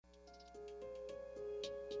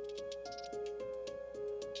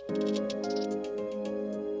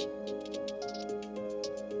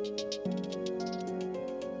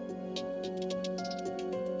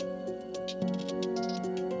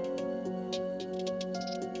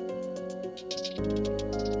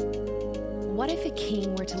What if a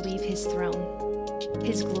king were to leave his throne,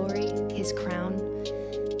 his glory, his crown,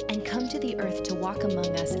 and come to the earth to walk among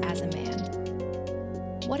us as a man?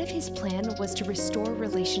 What if his plan was to restore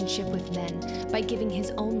relationship with men by giving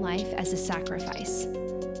his own life as a sacrifice?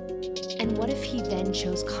 And what if he then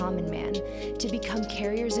chose common man to become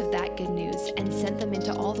carriers of that good news and sent them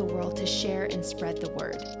into all the world to share and spread the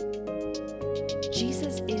word?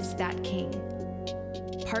 Jesus is that king.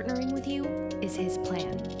 Partnering with you is his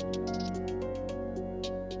plan.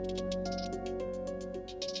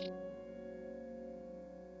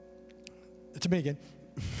 It's me again.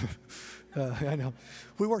 I know.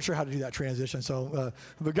 We weren't sure how to do that transition,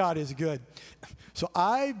 but God is good. So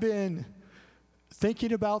I've been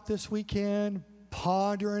thinking about this weekend,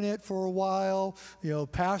 pondering it for a while.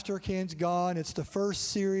 Pastor Ken's gone. It's the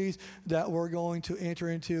first series that we're going to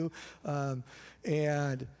enter into.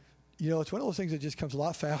 And it's one of those things that just comes a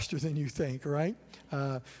lot faster than you think, right?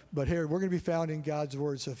 But here, we're going to be found in God's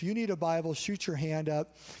Word. So if you need a Bible, shoot your hand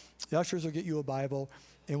up. The ushers will get you a Bible.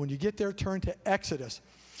 And when you get there, turn to Exodus.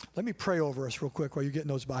 Let me pray over us real quick while you're getting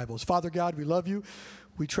those Bibles. Father God, we love you.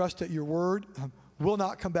 We trust that your word will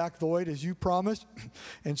not come back void as you promised.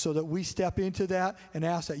 And so that we step into that and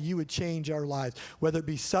ask that you would change our lives, whether it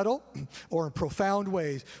be subtle or in profound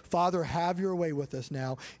ways. Father, have your way with us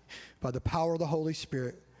now by the power of the Holy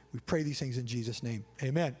Spirit. We pray these things in Jesus' name.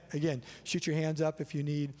 Amen. Again, shoot your hands up if you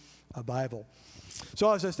need a Bible.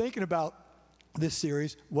 So as I was thinking about this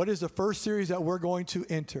series, what is the first series that we're going to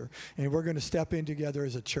enter and we're going to step in together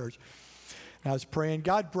as a church? And I was praying,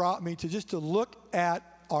 God brought me to look at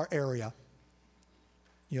our area,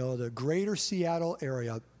 the greater Seattle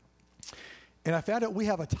area. And I found out we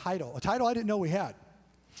have a title I didn't know we had.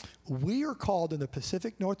 We are called in the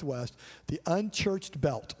Pacific Northwest the Unchurched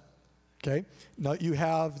Belt. Okay, now you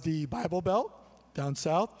have the Bible Belt down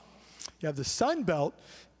south. You have the Sun Belt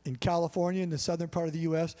in California in the southern part of the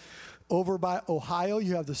U.S. Over by Ohio,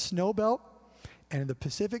 you have the Snow Belt. And in the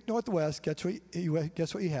Pacific Northwest, guess what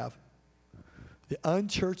you have? The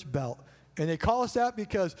Unchurched Belt. And they call us that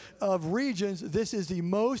because of regions. This is the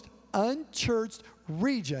most unchurched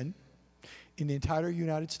region in the entire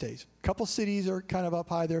United States. A couple cities are kind of up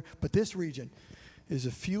high there, but this region is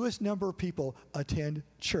the fewest number of people attend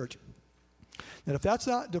church. And if that's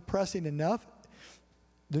not depressing enough,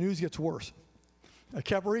 the news gets worse. I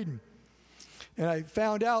kept reading. And I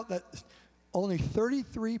found out that only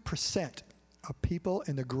 33% of people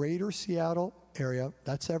in the greater Seattle area,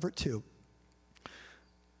 that's Everett too,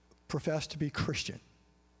 profess to be Christian.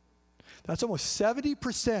 That's almost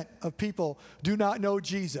 70% of people do not know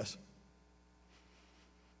Jesus,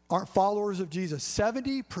 aren't followers of Jesus.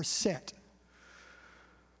 70%.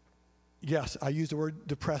 Yes, I use the word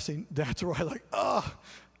depressing. That's where I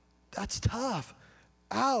that's tough.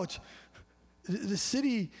 Ouch. The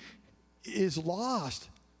city is lost.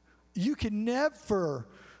 You can never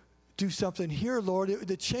do something here, Lord.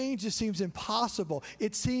 The change just seems impossible.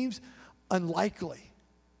 It seems unlikely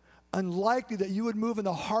that you would move in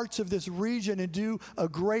the hearts of this region and do a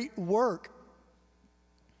great work.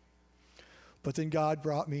 But then God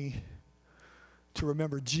brought me to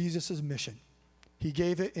remember Jesus' mission. He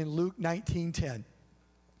gave it in Luke 19:10.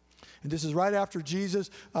 And this is right after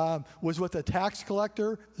Jesus was with a tax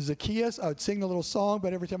collector, Zacchaeus. I would sing the little song,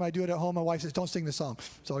 but every time I do it at home, my wife says, don't sing the song.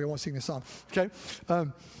 So I won't sing the song, okay?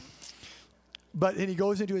 But then he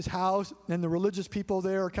goes into his house, and the religious people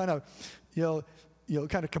there are kind of,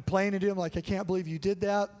 kind of complaining to him, like, I can't believe you did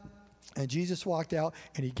that. And Jesus walked out,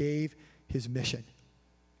 and he gave his mission.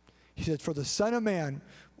 He said, for the Son of Man,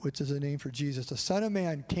 which is the name for Jesus, the Son of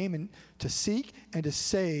Man came in to seek and to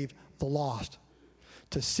save the lost.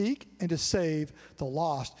 To seek and to save the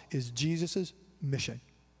lost is Jesus' mission.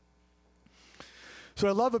 So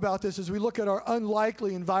what I love about this is we look at our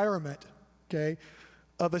unlikely environment, okay,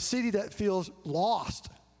 of a city that feels lost,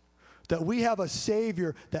 that we have a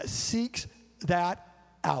Savior that seeks that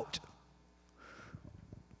out,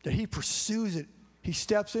 that he pursues it. He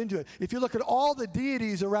steps into it. If you look at all the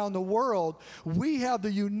deities around the world, we have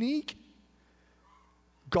the unique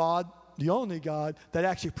God, the only God, that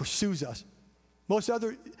actually pursues us. Most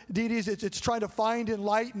other deities, it's trying to find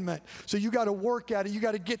enlightenment. So you got to work at it. You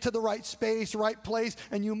got to get to the right space, right place,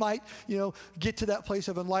 and you might, get to that place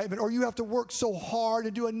of enlightenment. Or you have to work so hard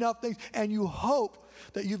and do enough things, and you hope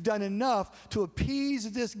that you've done enough to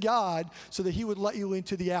appease this God so that he would let you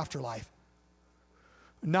into the afterlife.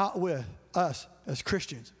 Not with us as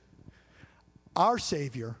Christians. our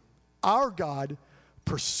Savior, our God,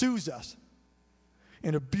 pursues us.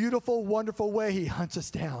 In a beautiful, wonderful way, he hunts us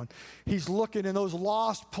down. He's looking in those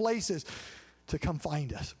lost places to come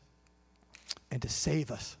find us and to save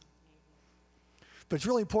us. But it's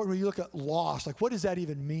really important when you look at lost, like what does that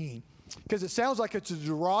even mean? Because it sounds like it's a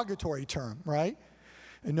derogatory term, right?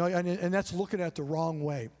 And that's looking at it the wrong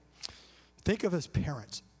way. Think of as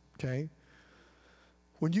parents, okay?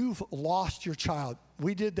 When you've lost your child,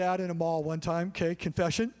 we did that in a mall one time, okay,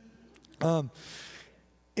 confession. And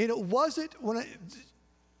it wasn't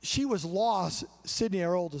she was lost, Sydney,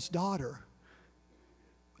 our oldest daughter.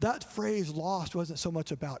 That phrase lost wasn't so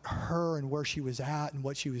much about her and where she was at and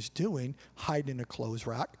what she was doing, hiding in a clothes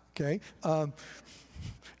rack, okay,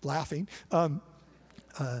 laughing. But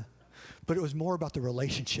it was more about the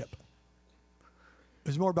relationship. It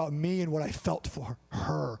was more about me and what I felt for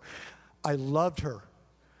her. I loved her.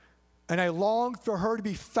 And I longed for her to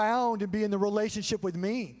be found and be in the relationship with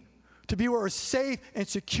me, to be where it was safe and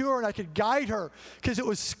secure and I could guide her, because it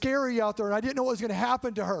was scary out there and I didn't know what was going to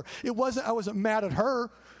happen to her. I wasn't mad at her.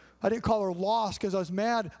 I didn't call her lost because I was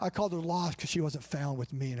mad. I called her lost because she wasn't found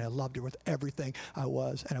with me, and I loved her with everything I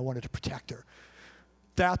was, and I wanted to protect her.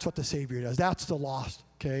 That's what the Savior does. That's the lost,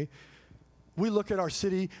 okay? We look at our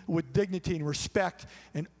city with dignity and respect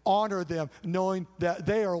and honor them, knowing that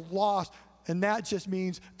they are lost, and that just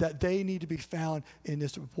means that they need to be found in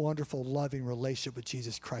this wonderful, loving relationship with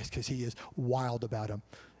Jesus Christ, because he is wild about them.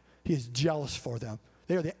 He is jealous for them.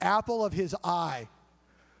 They are the apple of his eye.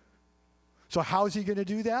 So how is he going to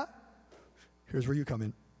do that? Here's where you come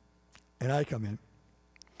in, and I come in.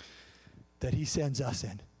 That he sends us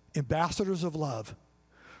in, ambassadors of love,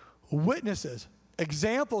 witnesses,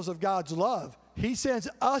 examples of God's love. He sends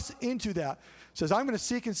us into that. Says, I'm going to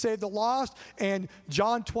seek and save the lost. And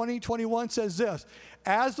John 20:21 says this,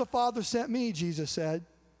 as the Father sent me, Jesus said,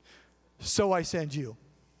 so I send you.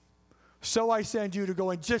 So I send you to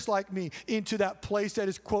go in just like me into that place that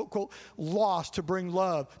is, quote, quote, lost, to bring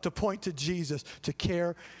love, to point to Jesus, to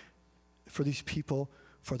care for these people,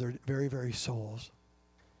 for their very, very souls,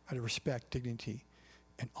 out of respect, dignity,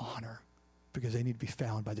 and honor, because they need to be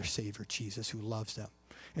found by their Savior, Jesus, who loves them.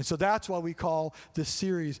 And so that's why we call this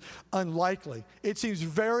series Unlikely. It seems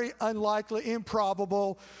very unlikely,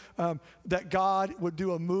 improbable, that God would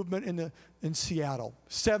do a movement in Seattle.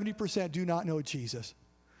 70% do not know Jesus.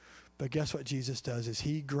 But guess what Jesus does is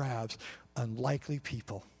he grabs unlikely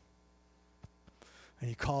people and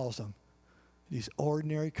he calls them, these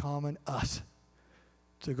ordinary, common us,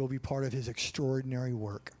 to go be part of his extraordinary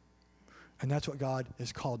work. And that's what God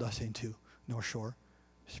has called us into, North Shore,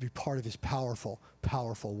 is to be part of his powerful,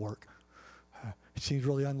 powerful work. It seems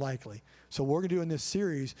really unlikely. So what we're going to do in this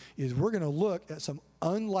series is we're going to look at some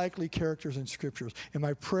unlikely characters in scriptures. And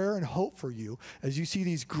my prayer and hope for you, as you see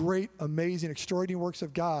these great, amazing, extraordinary works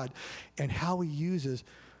of God and how he uses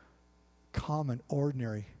common,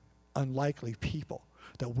 ordinary, unlikely people,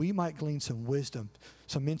 that we might glean some wisdom,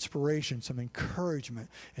 some inspiration, some encouragement,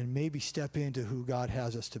 and maybe step into who God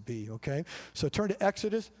has us to be, okay? So turn to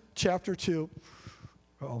Exodus chapter 2.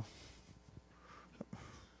 Uh-oh.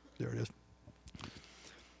 There it is.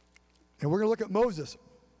 And we're going to look at Moses,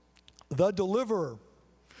 the deliverer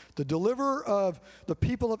of the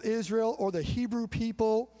people of Israel, or the Hebrew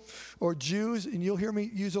people, or Jews. And you'll hear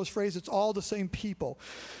me use those phrases. It's all the same people.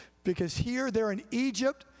 Because here they're in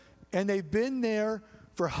Egypt, and they've been there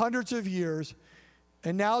for hundreds of years,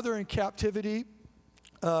 and now they're in captivity,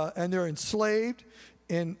 and they're enslaved,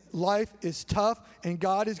 and life is tough, and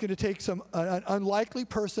God is going to take an unlikely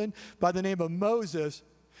person by the name of Moses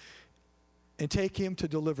and take him to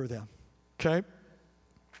deliver them. Okay?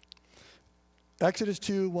 Exodus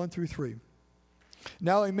 2, 1 through 3.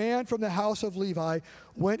 Now a man from the house of Levi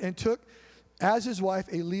went and took as his wife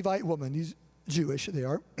a Levite woman. He's Jewish, they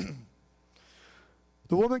are.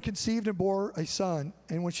 The woman conceived and bore a son,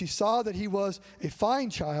 and when she saw that he was a fine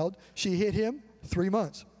child, she hid him 3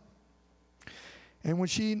 months. And when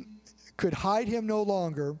she could hide him no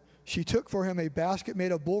longer, she took for him a basket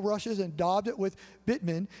made of bulrushes and daubed it with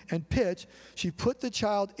bitumen and pitch. She put the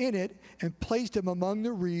child in it and placed him among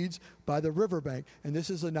the reeds by the riverbank. And this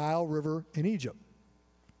is the Nile River in Egypt.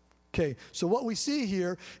 Okay, so what we see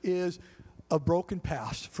here is a broken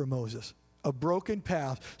past for Moses. A broken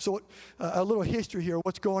past. So a little history here,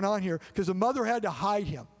 what's going on here, because the mother had to hide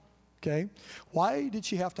him. Okay, why did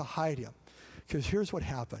she have to hide him? Because here's what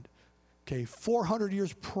happened. Okay, 400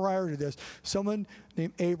 years prior to this, someone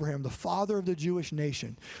named Abraham, the father of the Jewish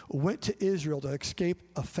nation, went to Israel to escape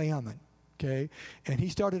a famine, okay? And he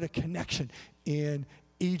started a connection in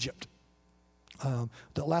Egypt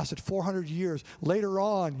that lasted 400 years. Later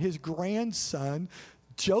on, his grandson,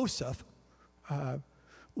 Joseph,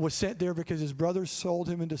 was sent there because his brothers sold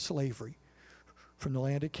him into slavery from the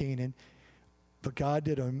land of Canaan. But God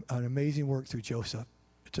did an amazing work through Joseph.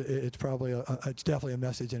 It's definitely a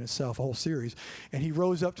message in itself, a whole series. And he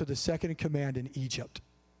rose up to the second in command in Egypt,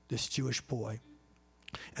 this Jewish boy.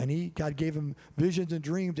 And God gave him visions and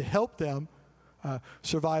dreams to help them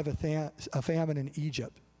survive a famine in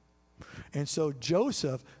Egypt. And so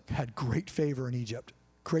Joseph had great favor in Egypt,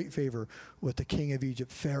 great favor with the king of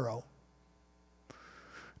Egypt, Pharaoh.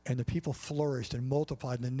 And the people flourished and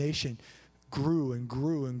multiplied, and the nation grew and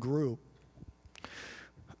grew and grew.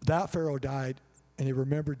 That Pharaoh died, and they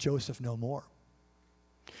remembered Joseph no more.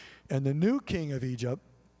 And the new king of Egypt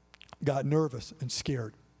got nervous and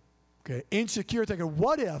scared. Okay, insecure, thinking,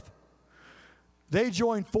 what if they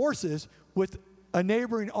joined forces with a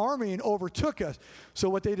neighboring army and overtook us? So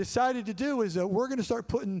what they decided to do is that we're going to start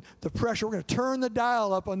putting the pressure. We're going to turn the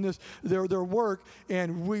dial up on their work,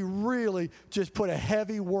 and we really just put a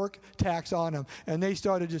heavy work tax on them. And they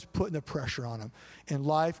started just putting the pressure on them, and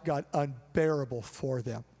life got unbearable for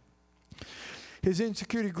them. His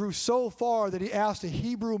insecurity grew so far that he asked the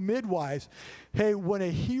Hebrew midwives, hey, when a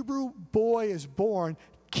Hebrew boy is born,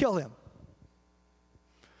 kill him.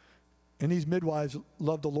 And these midwives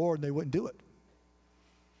loved the Lord, and they wouldn't do it.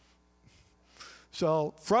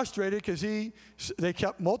 So frustrated because they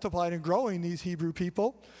kept multiplying and growing, these Hebrew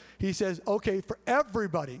people, he says, okay, for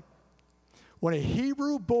everybody, when a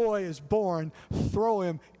Hebrew boy is born, throw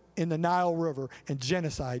him in the Nile River, and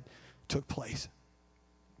genocide took place.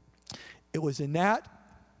 It was in that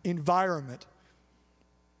environment,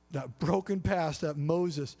 that broken past, that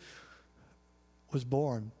Moses was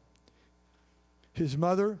born. His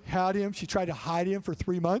mother had him. She tried to hide him for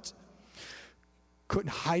 3 months.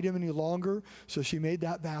 Couldn't hide him any longer, so she made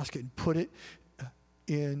that basket and put it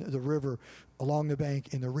in the river along the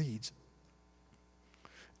bank in the reeds,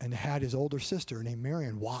 and had his older sister named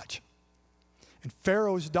Miriam watch. And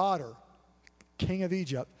Pharaoh's daughter, king of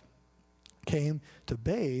Egypt, came to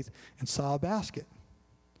bathe and saw a basket.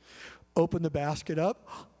 Opened the basket up,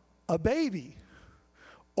 a baby.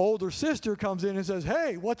 Older sister comes in and says,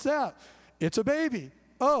 hey, what's that? It's a baby.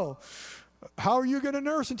 Oh, how are you going to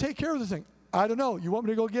nurse and take care of this thing? I don't know. You want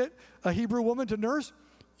me to go get a Hebrew woman to nurse?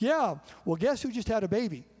 Yeah. Well, guess who just had a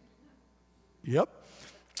baby? Yep.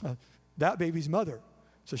 That baby's mother.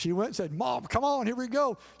 So she went and said, Mom, come on, here we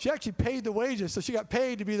go. She actually paid the wages, so she got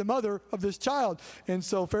paid to be the mother of this child. And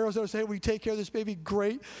so Pharaoh said, hey, we take care of this baby?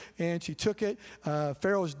 Great. And she took it.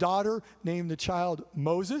 Pharaoh's daughter named the child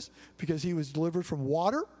Moses because he was delivered from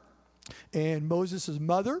water. And Moses'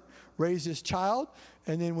 mother raised this child.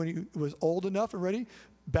 And then when he was old enough and ready,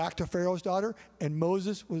 back to Pharaoh's daughter. And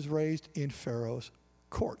Moses was raised in Pharaoh's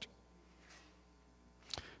court.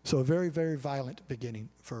 So a very, very violent beginning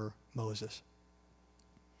for Moses.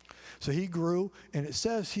 So he grew, and it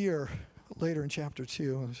says here later in chapter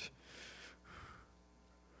 2,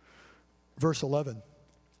 verse 11.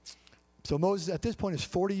 So Moses at this point is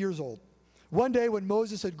 40 years old. One day when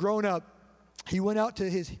Moses had grown up, he went out to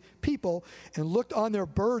his people and looked on their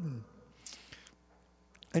burden.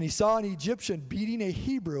 And he saw an Egyptian beating a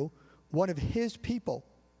Hebrew, one of his people.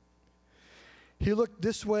 He looked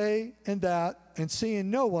this way and that, and seeing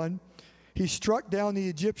no one, he struck down the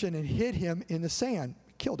Egyptian and hid him in the sand,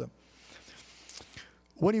 killed him.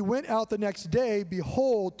 When he went out the next day,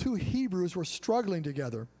 behold, 2 Hebrews were struggling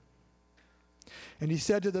together. And he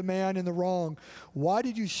said to the man in the wrong, why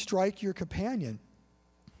did you strike your companion?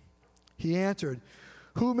 He answered,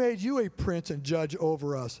 who made you a prince and judge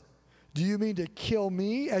over us? Do you mean to kill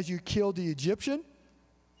me as you killed the Egyptian?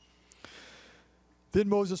 Then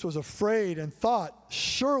Moses was afraid and thought,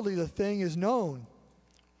 surely the thing is known.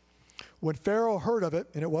 When Pharaoh heard of it,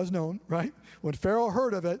 and it was known, right? When Pharaoh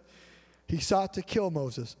heard of it, he sought to kill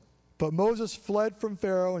Moses. But Moses fled from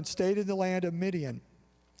Pharaoh and stayed in the land of Midian.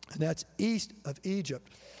 And that's east of Egypt,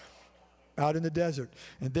 out in the desert.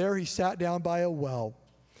 And there he sat down by a well.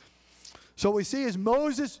 So what we see is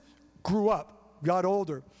Moses grew up, got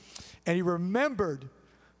older, and he remembered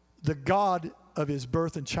the God of his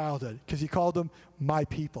birth and childhood because he called them my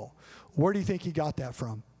people. Where do you think he got that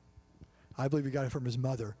from? I believe he got it from his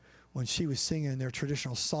mother, when she was singing their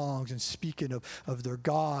traditional songs and speaking of their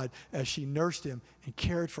God as she nursed him and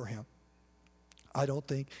cared for him. I don't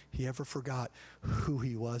think he ever forgot who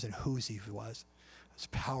he was and whose he was. It's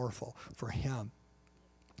powerful for him.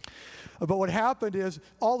 But what happened is,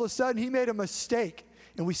 all of a sudden, he made a mistake.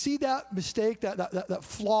 And we see that mistake, that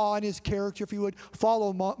flaw in his character, if you would,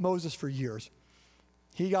 follow Moses for years.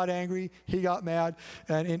 He got angry, he got mad,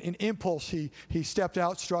 and in impulse, he stepped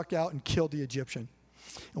out, struck out, and killed the Egyptian.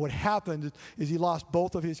 And what happened is he lost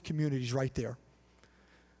both of his communities right there.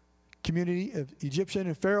 community of Egyptian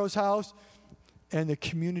and Pharaoh's house and the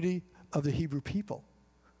community of the Hebrew people.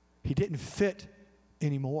 He didn't fit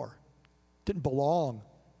anymore. Didn't belong.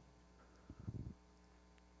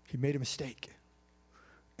 He made a mistake.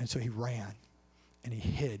 And so he ran and he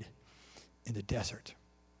hid in the desert.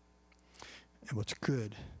 And what's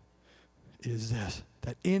good is this,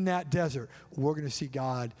 that in that desert, we're going to see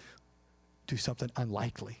God do something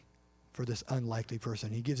unlikely for this unlikely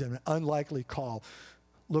person. He gives him an unlikely call.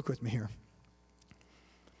 Look with me here.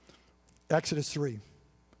 Exodus 3.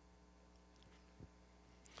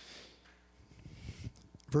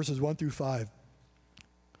 Verses 1 through 5.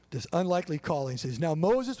 This unlikely calling says, Now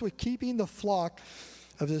Moses was keeping the flock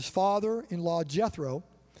of his father-in-law Jethro,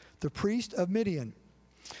 the priest of Midian.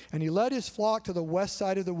 And he led his flock to the west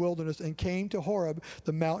side of the wilderness and came to Horeb,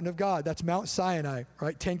 the mountain of God. That's Mount Sinai,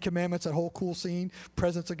 right? 10 Commandments, that whole cool scene,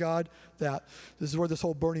 presence of God. This is where this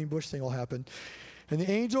whole burning bush thing will happen. And the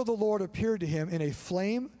angel of the Lord appeared to him in a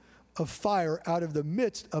flame of fire out of the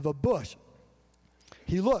midst of a bush.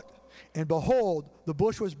 He looked, and behold, the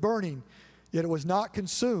bush was burning, yet it was not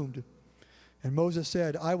consumed. And Moses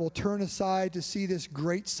said, I will turn aside to see this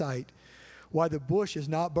great sight, why the bush is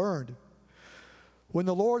not burned. When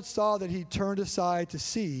the Lord saw that he turned aside to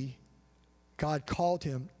see, God called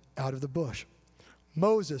him out of the bush.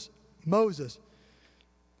 Moses, Moses.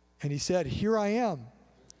 And he said, Here I am.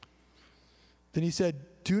 Then he said,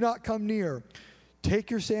 Do not come near. Take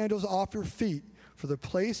your sandals off your feet, for the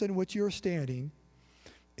place in which you are standing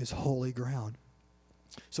is holy ground.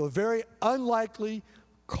 So a very unlikely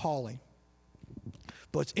calling.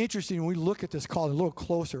 But it's interesting when we look at this calling a little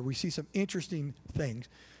closer, we see some interesting things.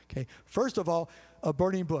 Okay, first of all, a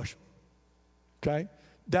burning bush. Okay,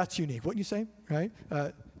 that's unique. Wouldn't you say? Right?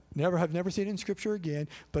 Have never seen it in Scripture again.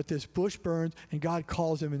 But this bush burns, and God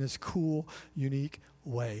calls him in this cool, unique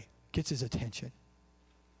way. Gets his attention.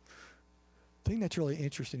 The thing that's really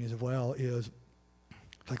interesting as well is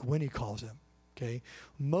like when he calls him. Okay,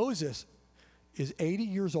 Moses is 80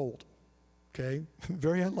 years old. Okay,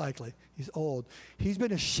 very unlikely. He's old. He's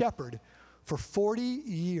been a shepherd for 40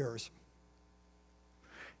 years.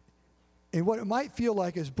 And what it might feel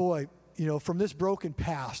like is, boy, from this broken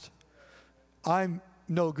past, I'm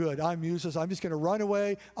no good. I'm useless. I'm just going to run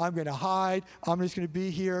away. I'm going to hide. I'm just going to be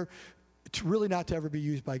here. It's really not to ever be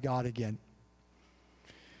used by God again.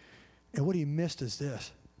 And what he missed is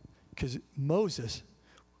this, because Moses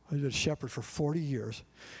was a shepherd for 40 years.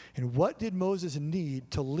 And what did Moses need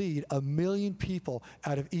to lead 1 million people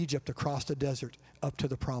out of Egypt across the desert up to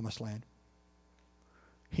the promised land?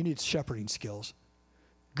 He needs shepherding skills,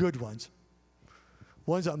 good ones.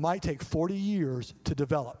 Ones that might take 40 years to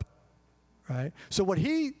develop, right? So what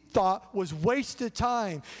he thought was wasted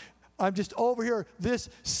time. I'm just over here. This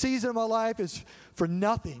season of my life is for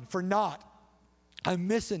nothing, for naught. I'm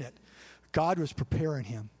missing it. God was preparing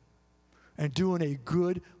him and doing a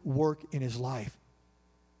good work in his life.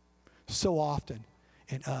 So often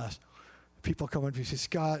in us, people come up and say,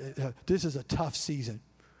 Scott, this is a tough season.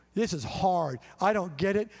 This is hard. I don't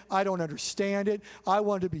get it. I don't understand it. I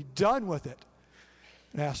want to be done with it.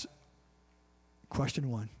 And ask question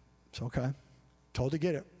 1. It's okay. Told to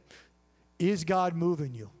get it. Is God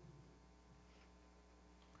moving you?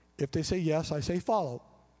 If they say yes, I say follow.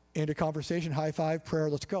 End of conversation, high five, prayer,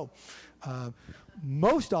 let's go.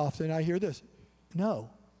 Most often I hear this. No.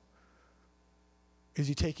 Is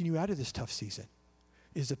he taking you out of this tough season?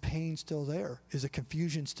 Is the pain still there? Is the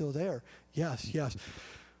confusion still there? Yes, yes.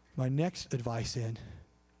 My next advice then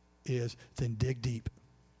is then dig deep.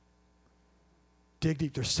 Dig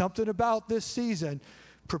deep. There's something about this season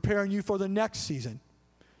preparing you for the next season.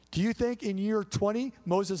 Do you think in year 20,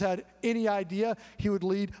 Moses had any idea he would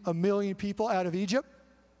lead 1 million people out of Egypt?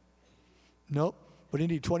 Nope. But he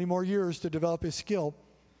needed 20 more years to develop his skill.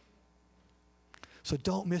 So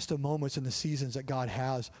don't miss the moments and the seasons that God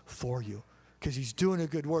has for you, because he's doing a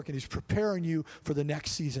good work and he's preparing you for the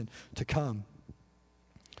next season to come.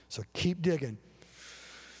 So keep digging.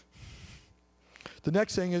 The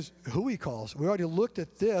next thing is who he calls. We already looked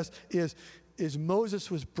at this, is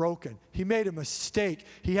Moses was broken. He made a mistake.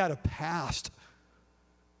 He had a past.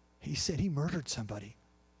 He said he murdered somebody.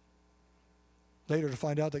 Later to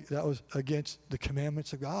find out that was against the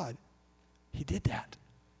commandments of God. He did that.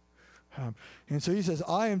 And so he says,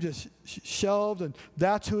 I am just shelved, and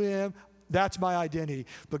that's who I am. That's my identity.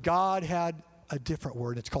 But God had a different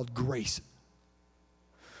word. It's called grace.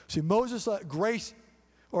 See, Moses let grace,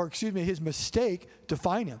 his mistake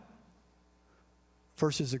define him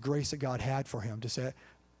versus the grace that God had for him to say,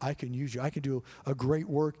 I can use you. I can do a great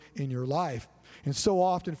work in your life. And so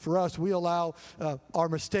often for us, we allow our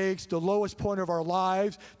mistakes, the lowest point of our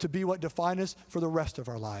lives, to be what define us for the rest of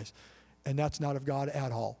our lives. And that's not of God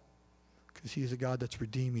at all. Because He's a God that's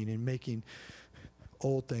redeeming and making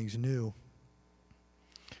old things new.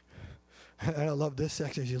 And I love this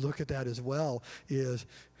section as you look at that as well, is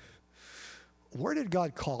where did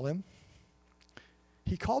God call him?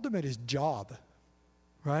 He called him at his job,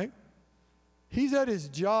 right? He's at his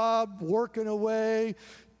job, working away,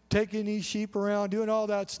 taking these sheep around, doing all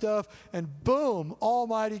that stuff, and boom,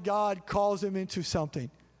 Almighty God calls him into something.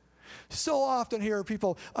 So often here are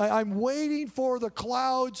people, I'm waiting for the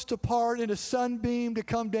clouds to part and a sunbeam to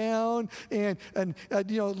come down and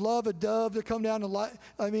love a dove to come down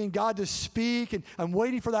and God to speak, and I'm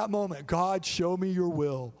waiting for that moment. God, show me your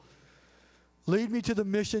will. Lead me to the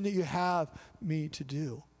mission that you have me to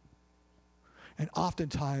do. And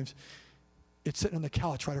oftentimes, it's sitting on the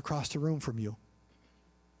couch right across the room from you.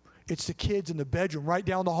 It's the kids in the bedroom right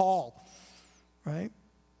down the hall, right?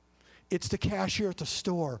 It's the cashier at the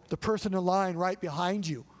store, the person in line right behind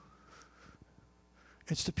you.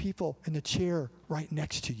 It's the people in the chair right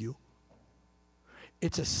next to you.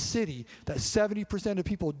 It's a city that 70% of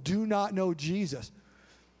people do not know Jesus,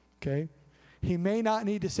 okay? He may not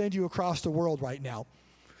need to send you across the world right now.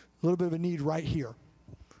 A little bit of a need right here,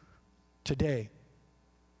 today.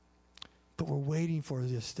 But we're waiting for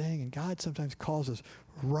this thing, and God sometimes calls us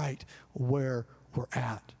right where we're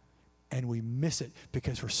at. And we miss it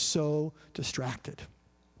because we're so distracted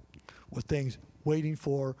with things waiting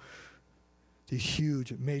for these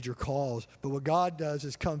huge, major calls. But what God does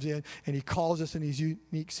is comes in and He calls us in these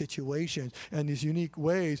unique situations and these unique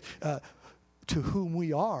ways to whom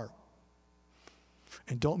we are.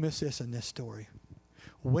 And don't miss this in this story.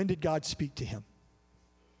 When did God speak to him?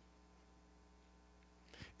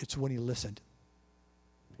 It's when he listened.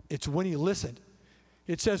 It's when he listened.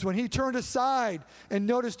 It says when he turned aside and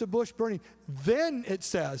noticed the bush burning, then it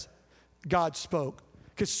says God spoke.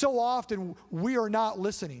 Because so often we are not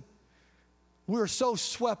listening. We are so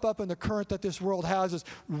swept up in the current that this world has us,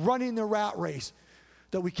 running the rat race,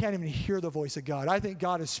 that we can't even hear the voice of God. I think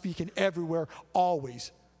God is speaking everywhere,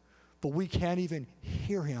 always. But we can't even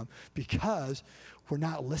hear him because we're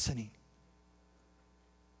not listening.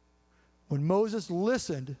 When Moses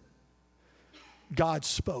listened, God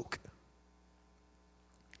spoke.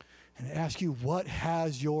 And I ask you, what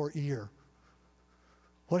has your ear?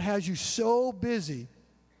 What has you so busy,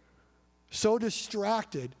 so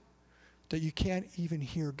distracted, that you can't even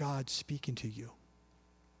hear God speaking to you?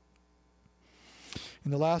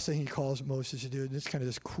 And the last thing he calls Moses to do, and this kind of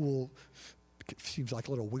this cool, seems like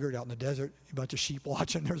a little weird out in the desert, a bunch of sheep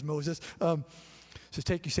watching, there's Moses, says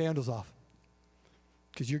take your sandals off.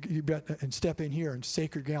 Because you and step in here in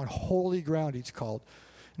sacred ground, holy ground it's called.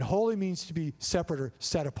 And holy means to be separate or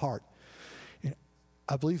set apart. And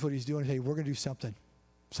I believe what he's doing is, hey, we're going to do something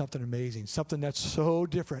amazing, something that's so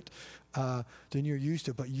different than you're used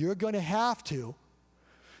to. But you're going to have to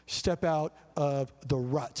step out of the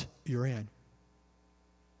rut you're in.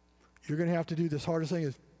 You're going to have to do this hardest thing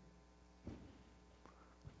is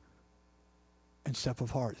and step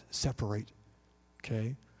apart, separate,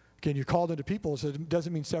 okay? Again, you're called into people, so it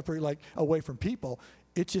doesn't mean separate like away from people.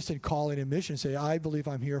 It's just in calling and mission. Say, I believe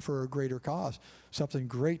I'm here for a greater cause, something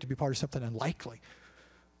great, to be part of something unlikely.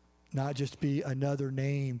 Not just be another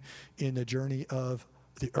name in the journey of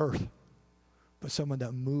the earth, but someone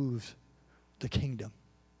that moves the kingdom.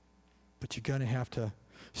 But you're going to have to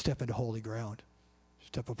step into holy ground,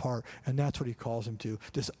 step apart. And that's what he calls him to,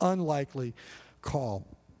 this unlikely call.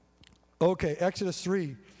 Okay, Exodus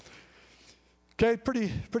 3. Okay,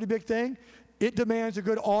 pretty big thing. It demands a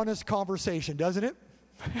good, honest conversation, doesn't it?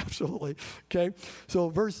 Absolutely. Okay, so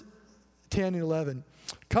verse 10 and 11.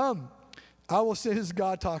 Come, I will send, this is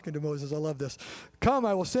God talking to Moses. I love this. Come,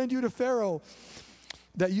 I will send you to Pharaoh,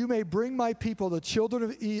 that you may bring my people, the children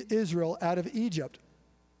of Israel, out of Egypt.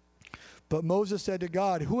 But Moses said to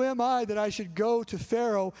God, who am I that I should go to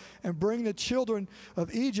Pharaoh and bring the children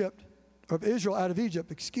of Israel out of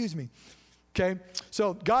Egypt? Okay,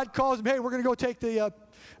 so God calls him, hey, we're going to go take the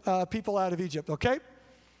people out of Egypt, okay?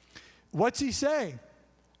 What's he saying?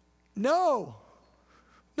 No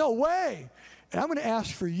way. And I'm going to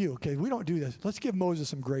ask for you, okay? We don't do this. Let's give Moses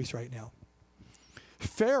some grace right now.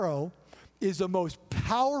 Pharaoh is the most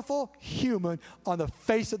powerful human on the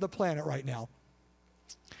face of the planet right now.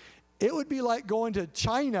 It would be like going to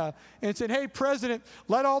China and saying, hey, President,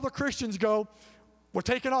 let all the Christians go. We're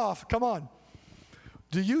taking off. Come on.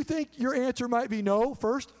 Do you think your answer might be no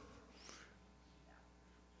first?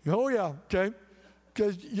 Oh, yeah, okay.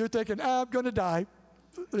 Because you're thinking, I'm going to die.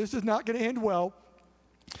 This is not going to end well.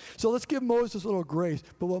 So let's give Moses a little grace.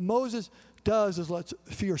 But what Moses does is lets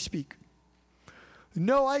fear speak.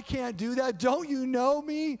 No, I can't do that. Don't you know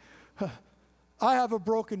me? I have a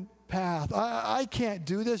broken path. I can't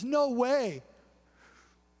do this. No way.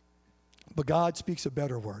 But God speaks a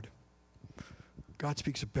better word. God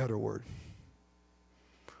speaks a better word.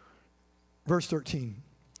 Verse 13.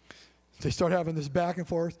 They start having this back and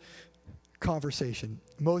forth conversation.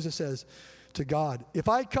 Moses says to God, if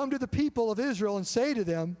I come to the people of Israel and say to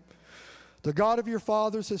them, the God of your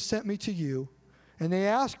fathers has sent me to you, and they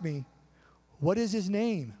ask me, what is his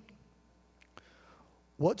name?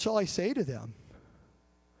 What shall I say to them?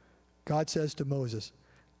 God says to Moses,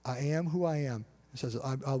 I am who I am. He says,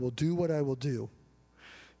 I will do what I will do.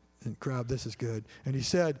 And grab, this is good. And he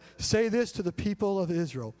said, say this to the people of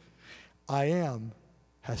Israel. I am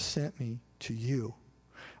has sent me to you.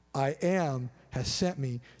 I am has sent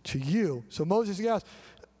me to you. So Moses asked,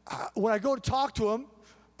 when I go to talk to them,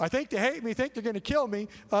 I think they hate me, think they're going to kill me.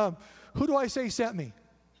 Who do I say sent me?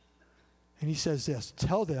 And he says this,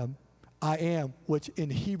 tell them I am, which in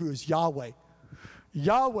Hebrew is Yahweh.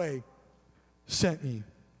 Yahweh sent me.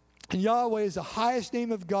 And Yahweh is the highest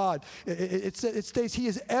name of God. It states he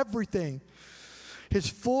is everything. His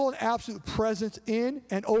full and absolute presence in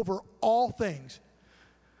and over all things.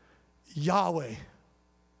 Yahweh.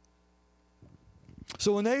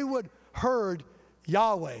 So when they would heard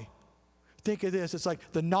Yahweh, think of this. It's like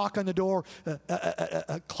the knock on the door,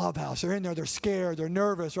 a clubhouse. They're in there. They're scared. They're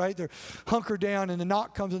nervous, right? They're hunkered down, and the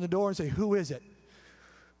knock comes on the door and say, who is it?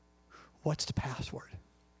 What's the password?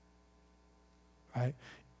 Right?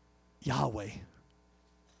 Yahweh.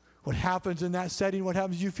 What happens in that setting? What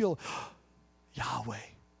happens? You feel Yahweh.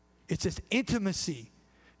 It's this intimacy.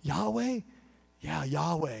 Yahweh? Yeah,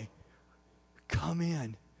 Yahweh. Come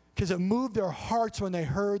in. Because it moved their hearts when they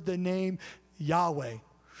heard the name Yahweh.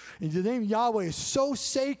 And the name Yahweh is so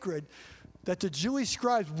sacred that the Jewish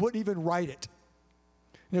scribes wouldn't even write it.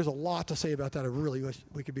 And there's a lot to say about that. I really wish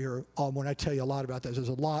we could be here all morning. I tell you a lot about that. There's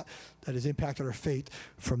a lot that has impacted our faith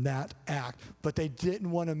from that act. But they didn't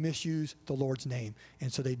want to misuse the Lord's name.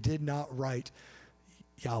 And so they did not write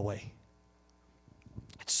Yahweh.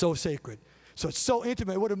 It's so sacred. So it's so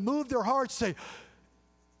intimate. It would have moved their hearts to say,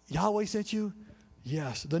 Yahweh sent you?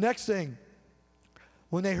 Yes. The next thing,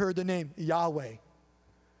 when they heard the name Yahweh,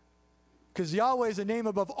 because Yahweh is a name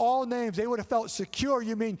above all names, they would have felt secure.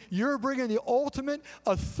 You mean you're bringing the ultimate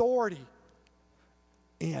authority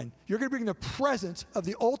in. You're going to bring the presence of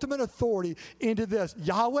the ultimate authority into this.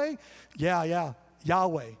 Yahweh? Yeah,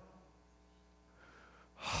 Yahweh.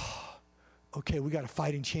 Okay, we got a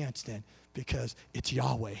fighting chance then because it's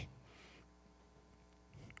Yahweh.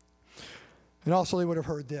 And also they would have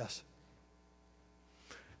heard this.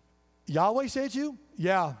 Yahweh sent you?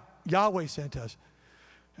 Yeah, Yahweh sent us.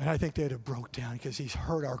 And I think they'd have broke down because he's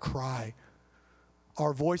heard our cry.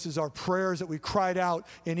 Our voices, our prayers that we cried out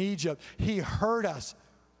in Egypt. He heard us.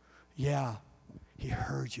 Yeah, he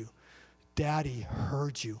heard you. Daddy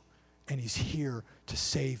heard you. And he's here to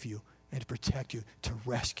save you and to protect you, to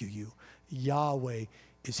rescue you. Yahweh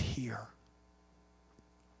is here.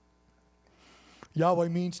 Yahweh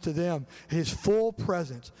means to them his full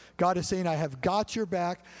presence. God is saying, I have got your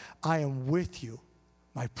back. I am with you.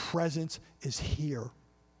 My presence is here.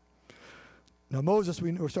 Now Moses,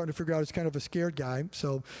 we're starting to figure out, is kind of a scared guy.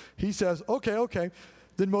 So he says, okay.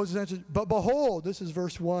 Then Moses answers, but behold, this is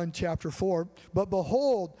verse 1, chapter 4. But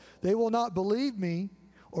behold, they will not believe me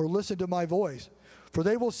or listen to my voice. For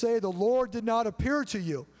they will say, the Lord did not appear to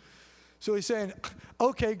you. So he's saying,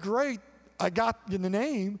 okay, great. I got the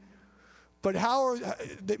name. But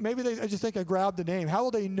I just think I grabbed the name. How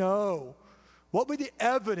will they know? What would be the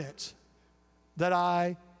evidence that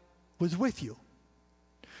I was with you?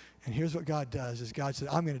 And here's what God does, is God said,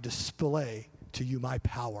 I'm going to display to you my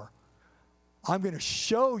power. I'm going to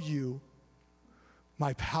show you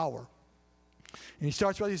my power. And he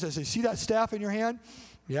starts with, he says, you see that staff in your hand?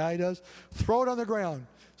 Yeah, he does. Throw it on the ground.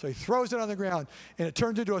 So he throws it on the ground, and it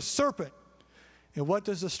turns into a serpent. And what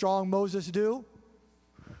does the strong Moses do?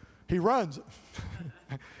 He runs.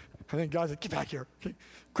 And then God said, get back here. Okay,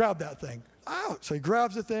 grab that thing. Ow. So he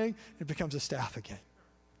grabs the thing, and it becomes a staff again.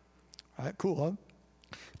 All right, cool, huh?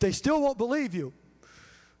 They still won't believe you.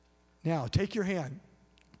 Now, take your hand.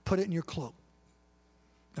 Put it in your cloak.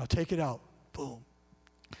 Now, take it out. Boom.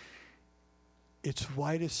 It's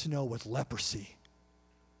white as snow with leprosy.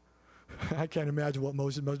 I can't imagine what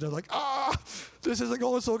Moses must have done. Like, this isn't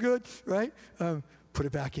going so good, right? Put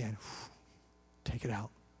it back in. Take it out.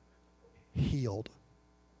 Healed.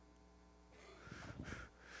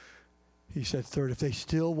 He said, third, if they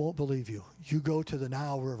still won't believe you, you go to the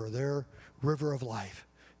Nile River, their river of life.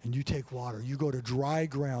 and you take water, you go to dry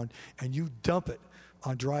ground, and you dump it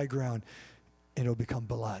on dry ground, and it'll become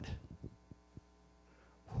blood.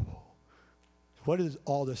 What does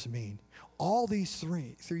all this mean? All these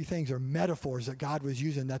three things are metaphors that God was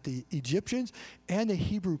using that the Egyptians and the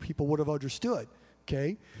Hebrew people would have understood,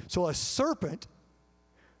 okay? So a serpent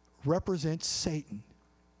represents Satan,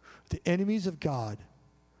 the enemies of God.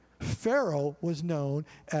 Pharaoh was known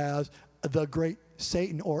as the great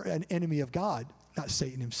Satan, or an enemy of God. Not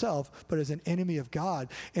Satan himself, but as an enemy of God.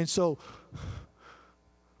 And so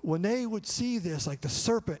when they would see this, like the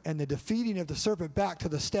serpent and the defeating of the serpent back to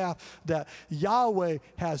the staff, that Yahweh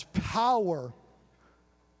has power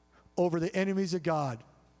over the enemies of God.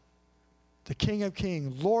 The King of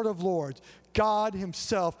Kings, Lord of Lords, God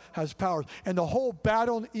himself has power. And the whole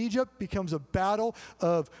battle in Egypt becomes a battle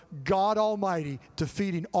of God Almighty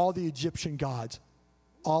defeating all the Egyptian gods.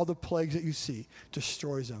 All the plagues that you see,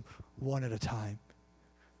 destroys them one at a time.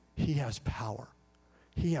 He has power.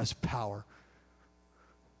 He has power.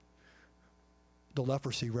 The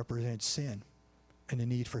leprosy represents sin and the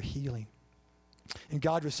need for healing. And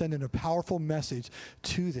God was sending a powerful message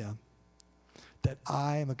to them that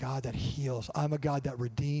I am a God that heals. I'm a God that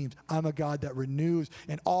redeems. I'm a God that renews.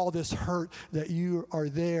 And all this hurt that you are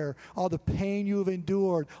there, all the pain you have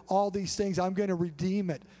endured, all these things, I'm going to redeem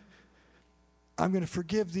it. I'm going to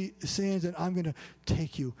forgive the sins, and I'm going to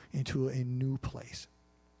take you into a new place.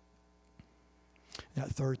 That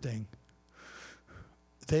third thing,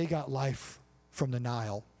 they got life from the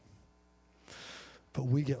Nile, but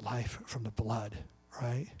we get life from the blood,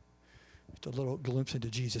 right? It's a little glimpse into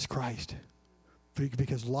Jesus Christ.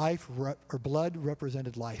 Because blood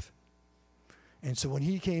represented life. And so when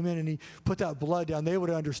he came in and he put that blood down, they would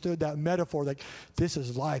have understood that metaphor, like this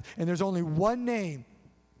is life. And there's only one name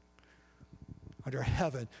under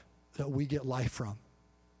heaven that we get life from,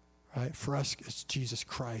 right? For us, it's Jesus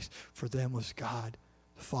Christ. For them was God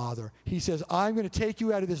the Father. He says, I'm going to take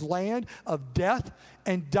you out of this land of death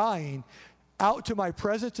and dying out to my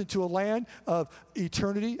presence, into a land of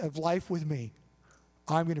eternity, of life with me.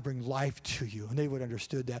 I'm going to bring life to you. And they would have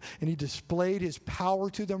understood that. And he displayed his power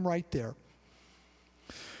to them right there.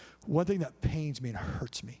 One thing that pains me and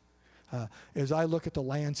hurts me as I look at the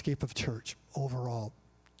landscape of church overall,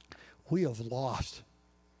 we have lost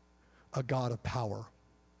a God of power.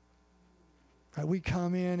 Right? We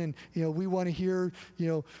come in and, we want to hear,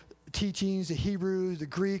 teachings, the Hebrews, the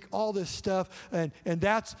Greek, all this stuff, and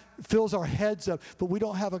that fills our heads up, but we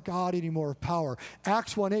don't have a God anymore of power.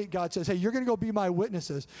 Acts 1:8, God says, hey, you're going to go be my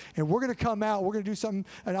witnesses, and we're going to come out, we're going to do something,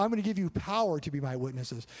 and I'm going to give you power to be my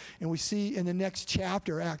witnesses. And we see in the next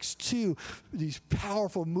chapter, Acts 2, these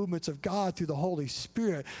powerful movements of God through the Holy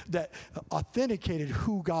Spirit that authenticated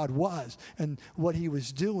who God was and what he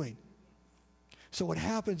was doing. So what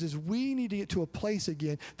happens is we need to get to a place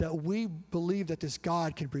again that we believe that this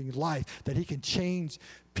God can bring life, that he can change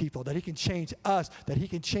people, that he can change us, that he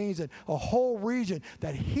can change a whole region,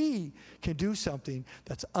 that he can do something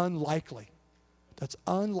that's unlikely. That's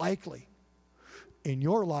unlikely in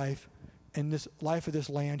your life and this life of this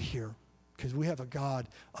land here, because we have a God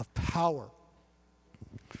of power.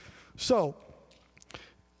 So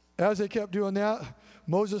as they kept doing that,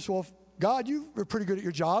 Moses, well, God, you were pretty good at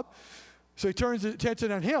your job. So he turns his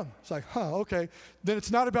attention on him. It's like, okay. Then it's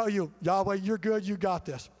not about you. Yahweh, you're good. You got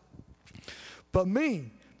this. But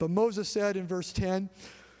Moses said in verse 10,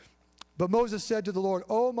 but Moses said to the Lord,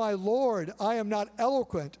 oh, my Lord, I am not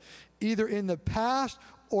eloquent, either in the past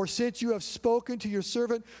or since you have spoken to your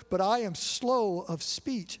servant, but I am slow of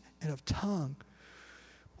speech and of tongue.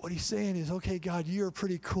 What he's saying is, okay, God, you're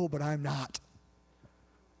pretty cool, but I'm not.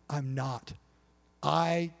 I'm not.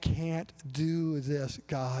 I can't do this,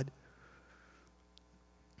 God.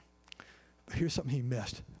 Here's something he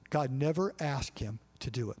missed. God never asked him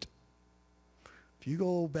to do it. If you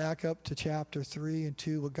go back up to chapter 3 and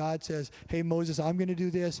 2, where God says, hey, Moses, I'm going to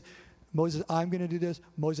do this. Moses, I'm going to do this.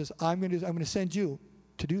 Moses, I'm going to send you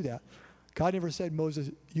to do that. God never said,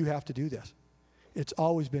 Moses, you have to do this. It's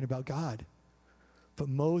always been about God. But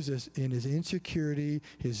Moses, in his insecurity,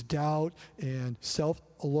 his doubt, and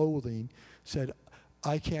self-loathing, said,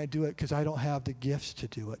 I can't do it because I don't have the gifts to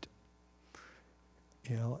do it.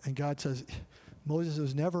 And God says, Moses, it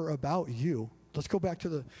was never about you. Let's go back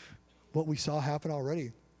to what we saw happen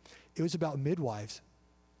already. It was about midwives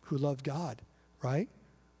who loved God, right?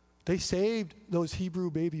 They saved those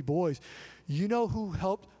Hebrew baby boys. You know who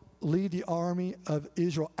helped lead the army of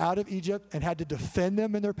Israel out of Egypt and had to defend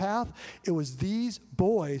them in their path? It was these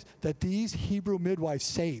boys that these Hebrew midwives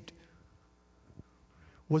saved.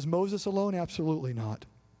 Was Moses alone? Absolutely not.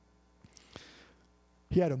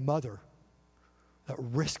 He had a mother that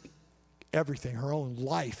risked everything, her own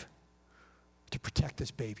life, to protect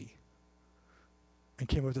this baby. And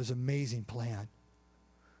came up with this amazing plan.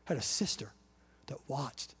 Had a sister that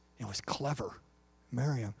watched and was clever,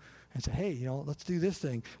 Miriam, and said, hey, let's do this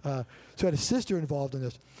thing. So had a sister involved in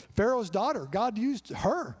this. Pharaoh's daughter, God used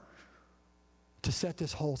her to set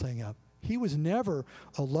this whole thing up. He was never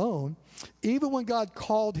alone. Even when God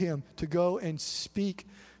called him to go and speak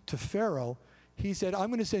to Pharaoh, he said, I'm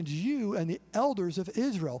going to send you and the elders of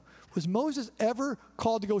Israel. Was Moses ever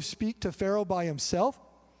called to go speak to Pharaoh by himself?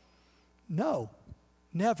 No,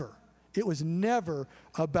 never. It was never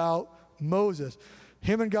about Moses.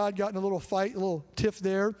 Him and God got in a little fight, a little tiff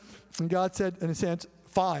there, and God said, in a sense,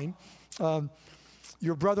 fine,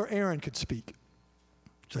 your brother Aaron could speak.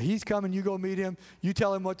 So he's coming, you go meet him, you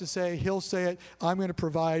tell him what to say, he'll say it, I'm going to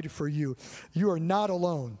provide for you. You are not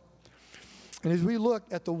alone. And as we look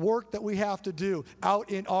at the work that we have to do out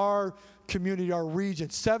in our community, our region,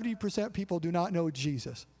 70% people do not know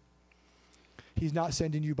Jesus. He's not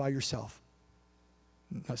sending you by yourself.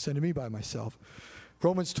 Not sending me by myself.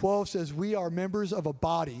 Romans 12 says we are members of a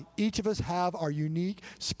body. Each of us have our unique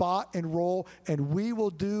spot and role, and we will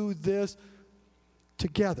do this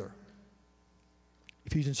together.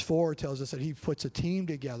 Ephesians 4 tells us that he puts a team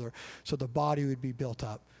together so the body would be built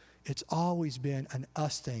up. It's always been an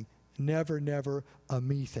us thing, never a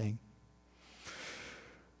me thing.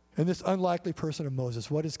 And this unlikely person of Moses,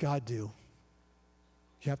 what does God do?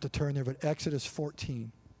 You have to turn there, but Exodus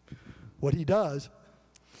 14. What he does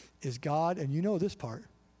is God, and you know this part,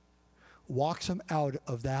 walks him out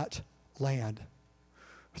of that land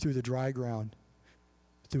through the dry ground,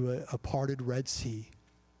 through a parted Red Sea,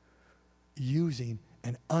 using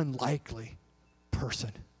an unlikely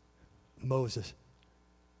person, Moses,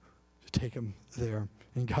 to take him there.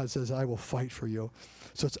 And God says, I will fight for you.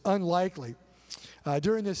 So it's unlikely.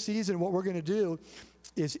 During this season, what we're going to do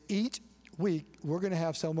is each week, we're going to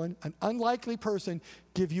have someone, an unlikely person,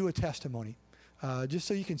 give you a testimony. Just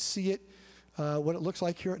so you can see it, what it looks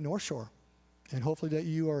like here at North Shore. And hopefully that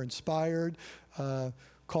you are inspired,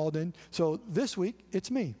 called in. So this week, it's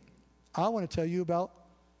me. I want to tell you about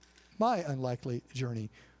my unlikely journey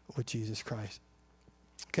with Jesus Christ.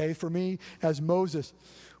 Okay, for me, as Moses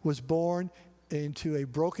was born into a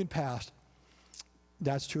broken past,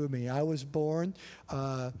 that's true of me. I was born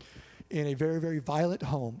in a very violent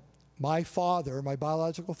home. My father, my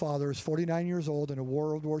biological father, is 49 years old and a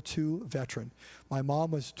World War II veteran. My mom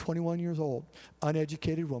was 21 years old,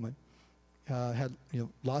 uneducated woman, had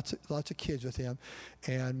lots of kids with him.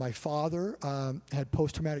 And my father had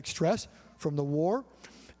post-traumatic stress from the war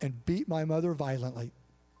and beat my mother violently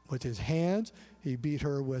with his hands. He beat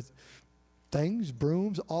her with things,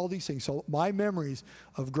 brooms, all these things. So my memories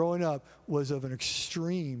of growing up was of an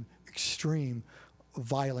extreme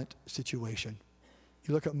violent situation.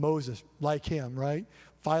 You look at Moses, like him, right?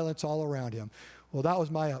 Violence all around him. Well, that was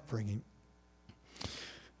my upbringing.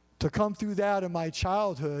 To come through that in my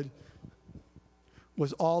childhood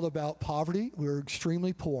was all about poverty. We were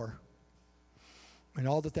extremely poor, and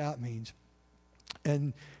all that means.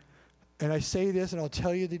 And I say this, and I'll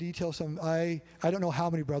tell you the details. I don't know how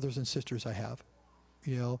many brothers and sisters I have.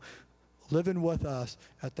 Living with us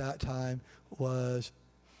at that time was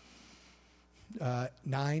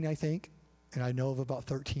 9, I think. And I know of about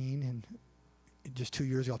 13, and just 2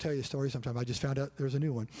 years ago, I'll tell you the story sometime. I just found out there's a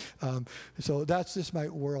new one. So that's just my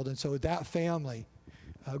world. And so that family,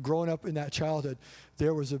 growing up in that childhood,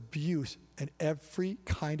 there was abuse, and every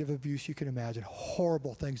kind of abuse you can imagine.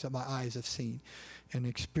 Horrible things that my eyes have seen and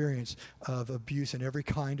experienced of abuse in every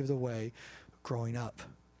kind of the way growing up.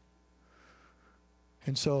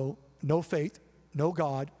 And so no faith, no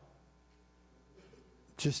God,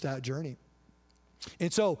 just that journey.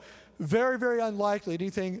 And so very unlikely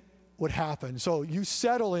anything would happen. So you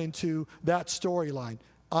settle into that storyline.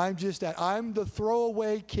 I'm the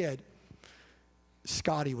throwaway kid.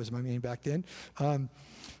 Scotty was my name back then.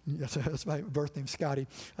 That's my birth name, Scotty.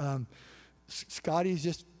 Scotty's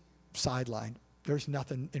just sidelined. There's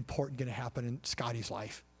nothing important going to happen in Scotty's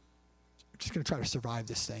life. I'm just going to try to survive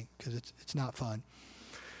this thing because it's not fun.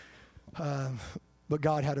 But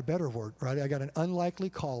God had a better word, right? I got an unlikely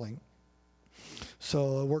calling.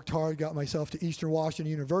 So I worked hard, got myself to Eastern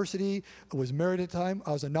Washington University. I was married at the time.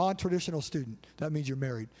 I was a non-traditional student. That means you're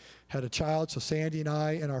married. Had a child, so Sandy and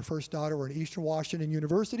I and our first daughter were in Eastern Washington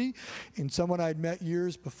University. And someone I'd met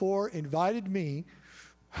years before invited me,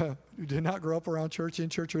 who did not grow up around church, in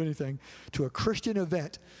church or anything, to a Christian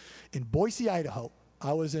event in Boise, Idaho.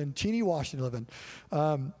 I was in Cheney, Washington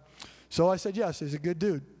living. So I said yes, he's a good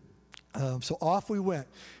dude. So off we went.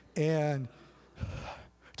 And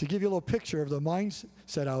to give you a little picture of the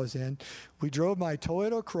mindset I was in, we drove my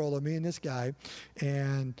Toyota Corolla, me and this guy,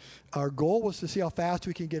 and our goal was to see how fast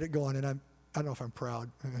we can get it going. And I don't know if I'm proud.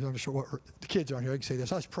 I'm not sure what the kids aren't here. I can say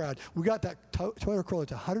this. I was proud. We got that Toyota Corolla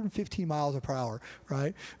to 115 miles per hour,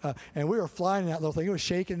 right? And we were flying in that little thing. It was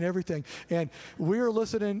shaking and everything. And we were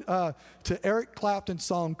listening to Eric Clapton's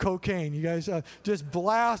song, Cocaine. You guys just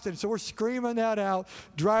blasted. So we're screaming that out,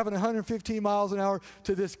 driving 115 miles an hour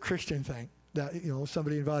to this Christian thing that,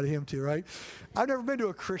 somebody invited him to, right? I've never been to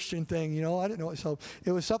a Christian thing, I didn't know. So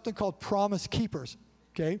it was something called Promise Keepers,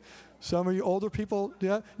 okay? Some of you older people,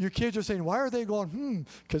 your kids are saying, why are they going,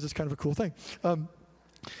 because it's kind of a cool thing. And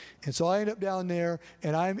so I end up down there,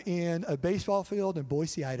 and I'm in a baseball field in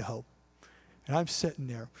Boise, Idaho. And I'm sitting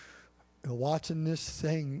there watching this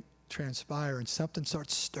thing transpire, and something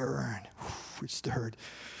starts stirring. It stirred.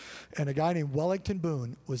 And a guy named Wellington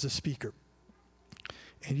Boone was the speaker.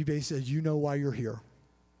 And he basically said, you know why you're here.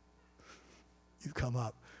 You come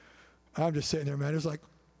up. I'm just sitting there, man. It was like,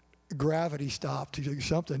 gravity stopped or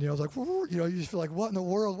something. I was like, you just feel like, what in the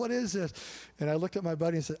world? What is this? And I looked at my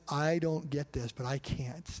buddy and said, I don't get this, but I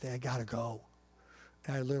can't stay. I got to go.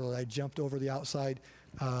 And I jumped over the outside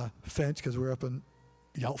fence because we're up in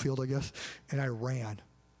the outfield, I guess, and I ran.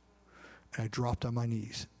 And I dropped on my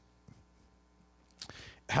knees.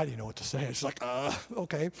 How do you know what to say? It's like,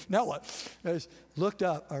 okay, now what? I just looked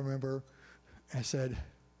up, I remember, and I said,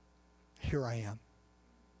 here I am.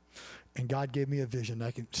 And God gave me a vision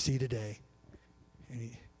I can see today.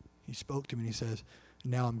 And he spoke to me and he says,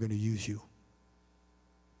 now I'm going to use you.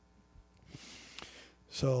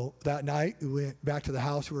 So that night, we went back to the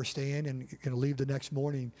house we were staying and going to leave the next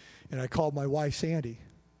morning. And I called my wife, Sandy,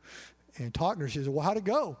 and talked to her. She said, well, how'd it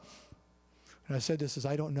go? And I said,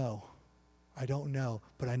 I don't know. I don't know,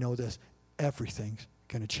 but I know this. Everything's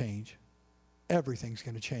going to change. Everything's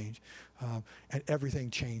going to change. And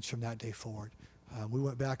everything changed from that day forward. We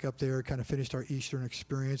went back up there, kind of finished our Eastern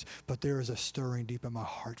experience, but there is a stirring deep in my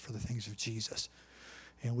heart for the things of Jesus.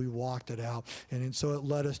 And we walked it out. And so it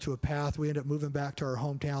led us to a path. We ended up moving back to our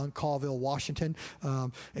hometown, Colville, Washington.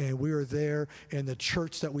 And we were there, and the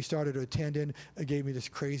church that we started to attend in gave me this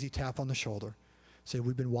crazy tap on the shoulder. Said,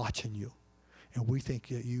 we've been watching you, and we think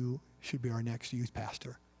that you should be our next youth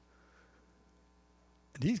pastor.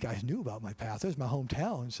 And these guys knew about my path. It was my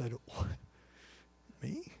hometown. And said, what?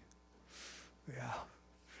 Me? Yeah.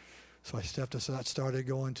 So I stepped aside, started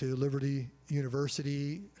going to Liberty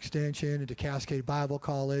University Extension, into Cascade Bible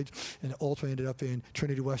College, and ultimately ended up in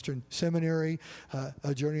Trinity Western Seminary,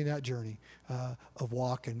 a journey in that journey of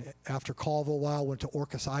walk. And after Colville a while, went to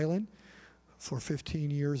Orcas Island for 15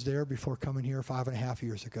 years there before coming here 5.5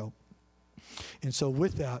 years ago. And so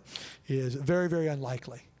with that is very, very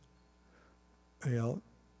unlikely.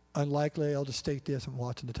 Unlikely, I'll just state this, I'm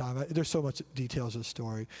watching the time. There's so much details of the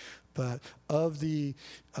story. But of the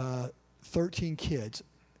 13 kids,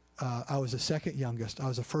 I was the second youngest. I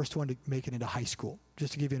was the first one to make it into high school,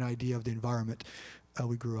 just to give you an idea of the environment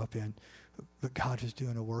we grew up in. But God was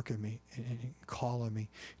doing a work in me and calling me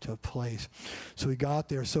to a place. So we got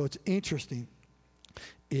there. So it's interesting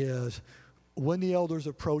is when the elders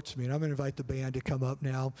approached me, and I'm going to invite the band to come up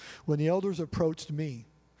now. When the elders approached me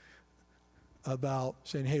about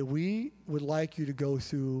saying, hey, we would like you to go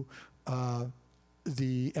through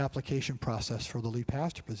the application process for the lead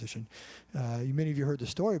pastor position. Many of you heard the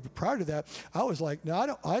story, but prior to that, I was like, no,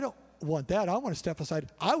 I don't want that. I want to step aside.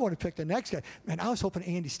 I want to pick the next guy. Man, I was hoping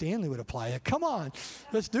Andy Stanley would apply. Come on,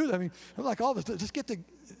 let's do that. I mean, I'm like, all this, just get the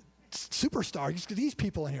superstar. Just get these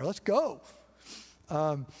people in here. Let's go.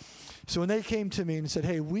 So when they came to me and said,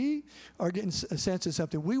 hey, we are getting a sense of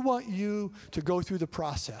something. We want you to go through the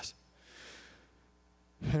process.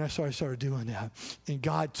 And so I started doing that. And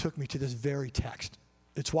God took me to this very text.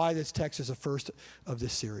 It's why this text is the first of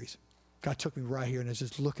this series. God took me right here and I was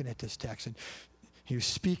just looking at this text. And he was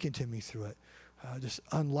speaking to me through it. It's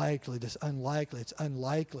unlikely.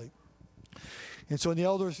 And so when the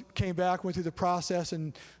elders came back, went through the process,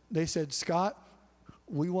 and they said, Scott,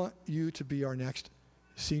 we want you to be our next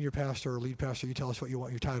senior pastor or lead pastor. You tell us what you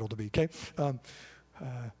want your title to be, okay?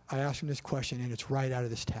 I asked him this question, and it's right out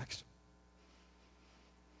of this text.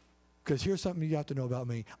 Because here's something you have to know about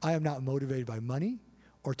me. I am not motivated by money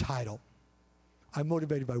or title. I'm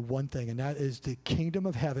motivated by one thing, and that is the kingdom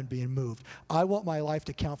of heaven being moved. I want my life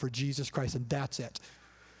to count for Jesus Christ, and that's it.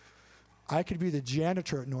 I could be the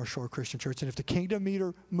janitor at North Shore Christian Church, and if the kingdom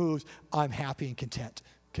meter moves, I'm happy and content.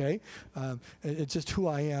 Okay? It's just who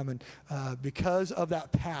I am, and because of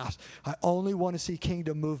that past, I only want to see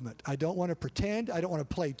kingdom movement. I don't want to pretend. I don't want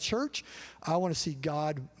to play church. I want to see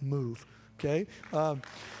God move. Okay?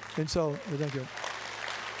 And so, thank you.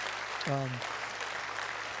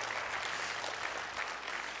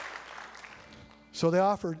 So they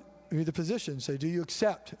offered me the position. Say, do you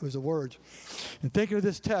accept? It was the words. And thinking of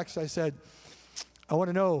this text, I said, I want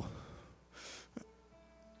to know,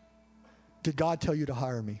 did God tell you to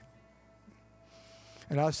hire me?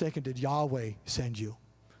 And I was thinking, did Yahweh send you?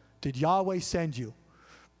 Did Yahweh send you?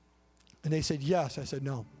 And they said, yes. I said,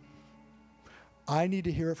 no. I need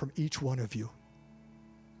to hear it from each one of you.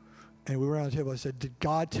 And we were around the table. I said, did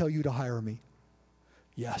God tell you to hire me?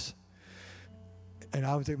 Yes. And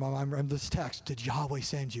I was thinking, I remember this text, did Yahweh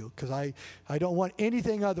send you? Because I don't want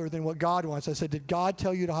anything other than what God wants. I said, did God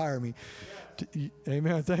tell you to hire me?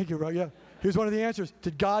 Amen. Thank you, bro. Yeah. Here's one of the answers.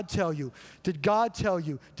 Did God tell you? Did God tell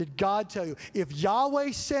you? Did God tell you? If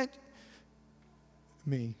Yahweh sent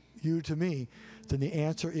you to me, then the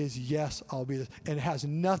answer is yes, I'll be this. And it has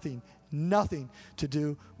nothing to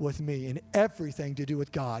do with me and everything to do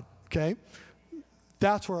with God, okay?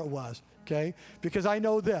 That's where it was, okay? Because I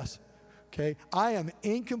know this, okay? I am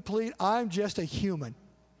incomplete. I'm just a human.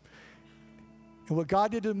 And what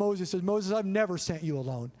God did to Moses is, Moses, I've never sent you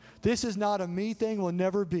alone. This is not a me thing, will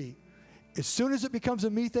never be. As soon as it becomes a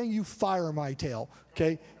me thing, you fire my tail,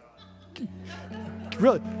 okay?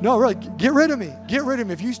 Really, get rid of me. Get rid of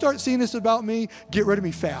me. If you start seeing this about me, get rid of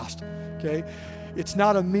me fast, okay? It's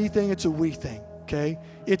not a me thing, it's a we thing, okay?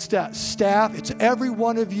 It's that staff, it's every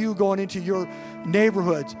one of you going into your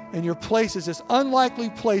neighborhoods and your places, this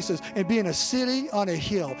unlikely places, and being a city on a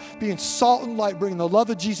hill, being salt and light, bringing the love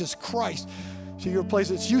of Jesus Christ to your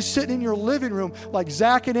places. It's you sitting in your living room like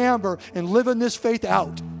Zach and Amber and living this faith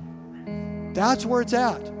out. That's where it's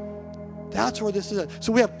at. That's where this is at.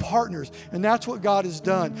 So we have partners, and that's what God has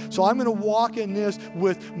done. So I'm going to walk in this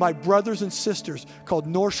with my brothers and sisters called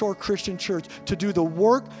North Shore Christian Church to do the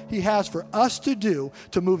work He has for us to do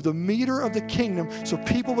to move the meter of the kingdom so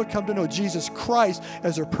people would come to know Jesus Christ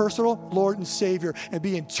as their personal Lord and Savior and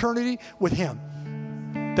be in eternity with Him.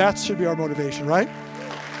 That should be our motivation, right?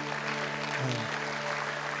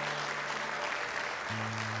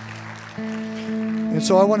 And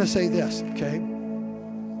so I want to say this, okay?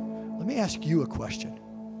 Let me ask you a question.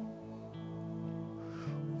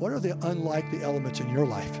 What are the unlikely elements in your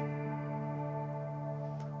life?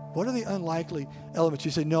 What are the unlikely elements?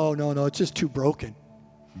 You say, no, it's just too broken.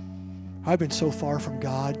 I've been so far from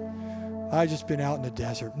God. I've just been out in the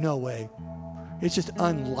desert. No way. It's just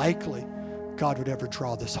unlikely God would ever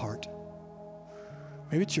draw this heart.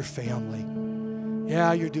 Maybe it's your family.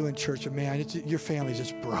 Yeah, you're doing church, but man, your family's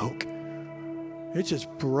just broke. It's just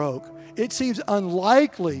broke. It seems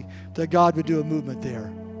unlikely that God would do a movement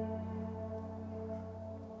there.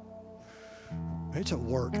 It's at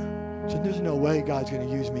work. So there's no way God's going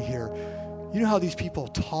to use me here. You know how these people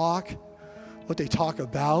talk? What they talk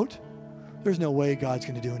about? There's no way God's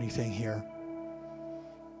going to do anything here.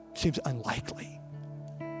 Seems unlikely.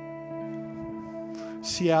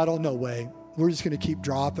 Seattle, no way. We're just going to keep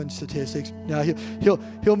dropping statistics. Now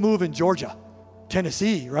he'll move in Georgia.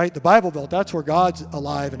 Tennessee, right? The Bible Belt, that's where God's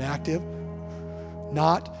alive and active.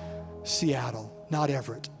 Not Seattle, not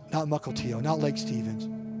Everett, not Mukilteo, not Lake Stevens.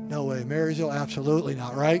 No way. Marysville, absolutely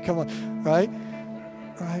not, right? Come on, right?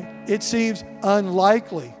 Right? It seems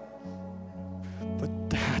unlikely. But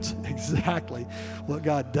that's exactly what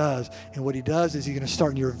God does. And what He does is He's going to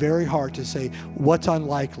start in your very heart to say, what's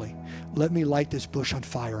unlikely? Let me light this bush on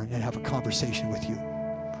fire and have a conversation with you.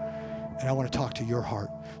 And I want to talk to your heart.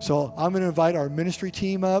 So I'm going to invite our ministry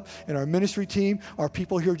team up, and our ministry team are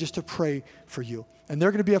people here just to pray for you. And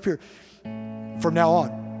they're going to be up here from now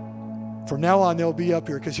on. From now on, they'll be up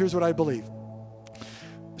here, because here's what I believe.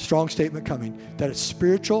 Strong statement coming, that it's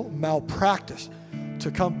spiritual malpractice to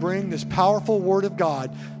come bring this powerful word of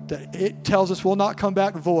God that it tells us will not come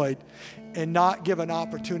back void and not give an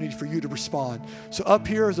opportunity for you to respond. So up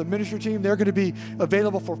here as a ministry team, they're going to be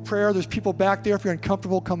available for prayer. There's people back there if you're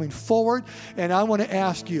uncomfortable coming forward. And I want to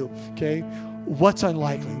ask you, okay, what's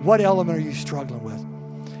unlikely? What element are you struggling with?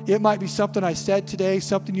 It might be something I said today,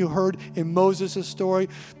 something you heard in Moses' story,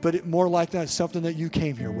 but more likely it's something that you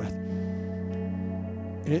came here with.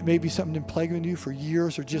 And it may be something been plaguing you for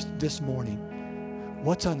years or just this morning.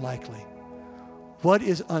 What's unlikely? What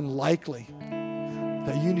is unlikely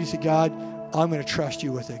that you need to say, God, I'm going to trust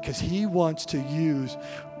you with it, because He wants to use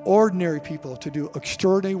ordinary people to do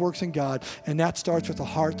extraordinary works in God, and that starts with a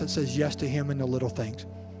heart that says yes to Him in the little things.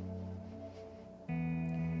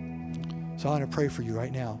 So I want to pray for you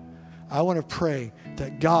right now. I want to pray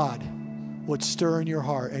that God would stir in your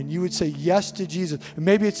heart and you would say yes to Jesus. And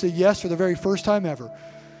maybe it's a yes for the very first time ever.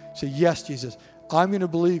 Say, yes, Jesus, I'm going to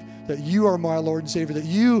believe that you are my Lord and Savior, that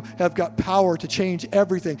you have got power to change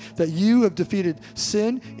everything, that you have defeated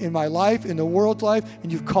sin in my life, in the world's life,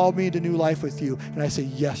 and you've called me into new life with you. And I say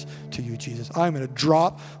yes to you, Jesus. I'm going to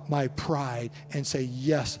drop my pride and say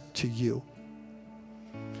yes to you.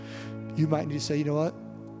 You might need to say, you know what?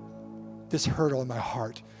 This hurdle in my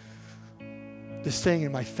heart, this thing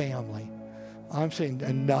in my family, I'm saying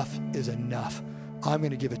enough is enough. I'm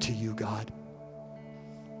going to give it to you, God.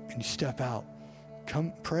 And you step out.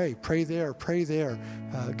 Come pray. Pray there. Pray there.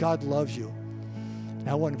 God loves you. And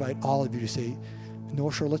I want to invite all of you to say,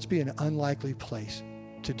 North Shore, let's be an unlikely place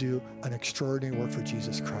to do an extraordinary work for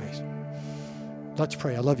Jesus Christ. Let's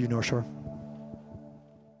pray. I love you, North Shore.